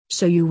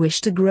So you wish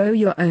to grow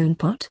your own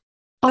pot?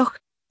 Och,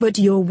 but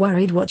you're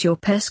worried what your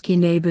pesky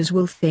neighbors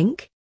will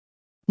think?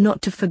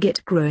 Not to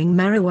forget, growing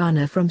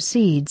marijuana from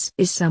seeds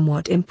is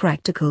somewhat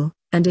impractical,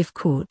 and if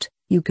caught,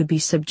 you could be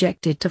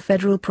subjected to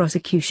federal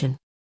prosecution.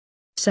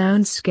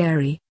 Sounds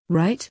scary,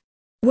 right?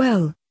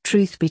 Well,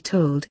 truth be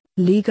told,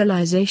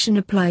 legalization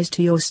applies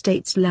to your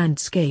state's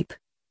landscape,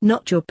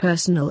 not your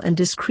personal and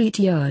discreet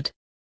yard.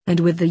 And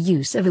with the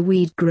use of a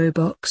weed grow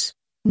box,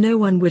 no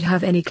one would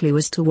have any clue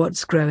as to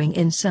what's growing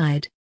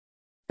inside.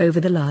 Over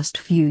the last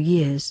few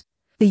years,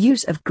 the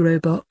use of grow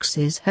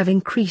boxes have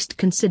increased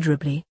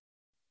considerably.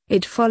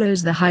 It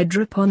follows the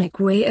hydroponic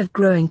way of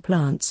growing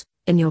plants,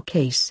 in your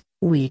case,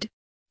 weed.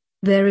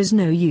 There is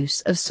no use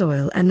of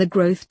soil and the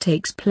growth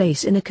takes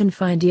place in a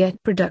confined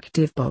yet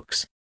productive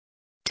box.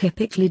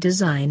 Typically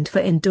designed for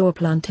indoor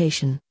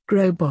plantation,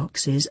 grow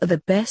boxes are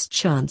the best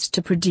chance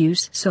to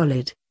produce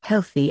solid,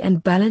 healthy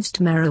and balanced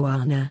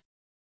marijuana.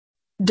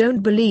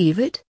 Don't believe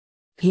it?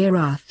 Here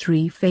are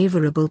 3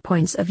 favorable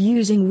points of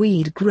using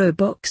weed grow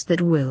box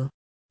that will.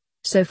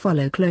 So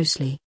follow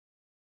closely.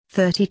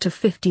 30 to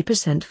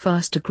 50%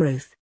 faster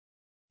growth.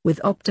 With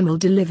optimal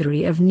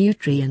delivery of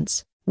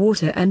nutrients,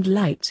 water and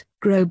light,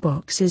 grow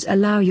boxes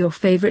allow your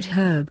favorite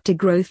herb to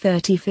grow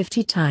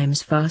 30-50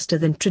 times faster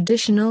than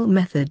traditional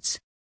methods.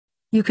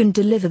 You can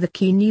deliver the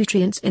key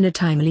nutrients in a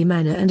timely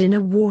manner and in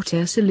a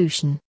water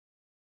solution.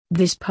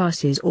 This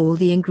passes all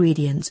the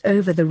ingredients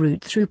over the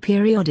root through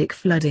periodic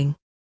flooding.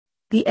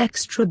 The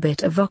extra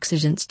bit of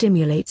oxygen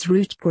stimulates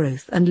root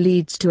growth and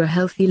leads to a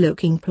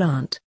healthy-looking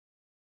plant.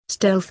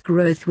 Stealth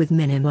growth with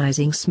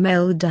minimizing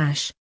smell.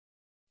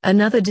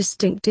 Another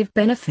distinctive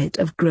benefit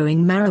of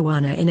growing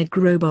marijuana in a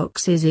grow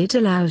box is it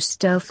allows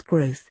stealth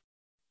growth.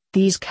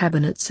 These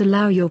cabinets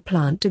allow your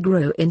plant to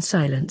grow in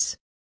silence.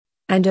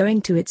 And owing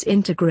to its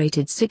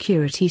integrated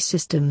security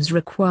systems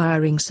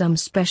requiring some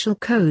special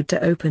code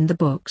to open the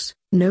box,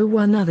 no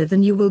one other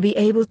than you will be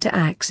able to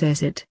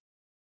access it.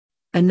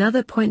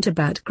 Another point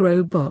about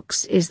grow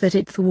box is that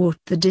it thwarts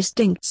the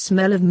distinct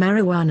smell of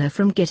marijuana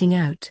from getting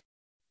out.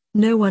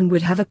 No one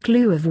would have a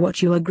clue of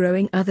what you are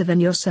growing other than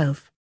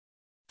yourself.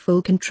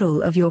 Full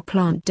control of your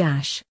plant.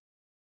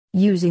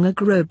 Using a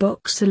grow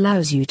box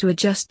allows you to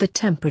adjust the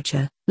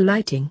temperature,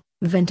 lighting,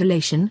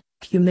 ventilation,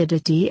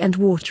 humidity and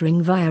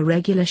watering via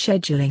regular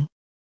scheduling.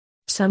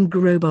 Some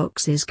grow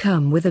boxes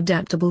come with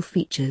adaptable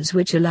features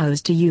which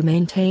allows you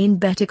maintain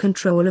better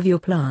control of your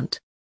plant.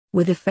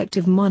 With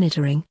effective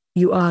monitoring,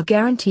 you are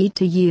guaranteed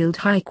to yield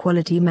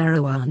high-quality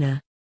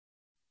marijuana.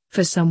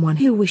 For someone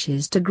who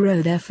wishes to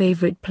grow their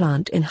favorite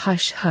plant in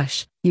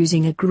hush-hush,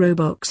 using a grow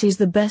box is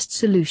the best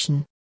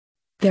solution.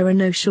 There are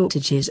no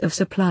shortages of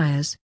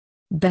suppliers.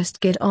 Best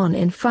get on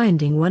in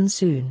finding one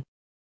soon.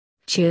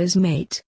 Cheers, mate.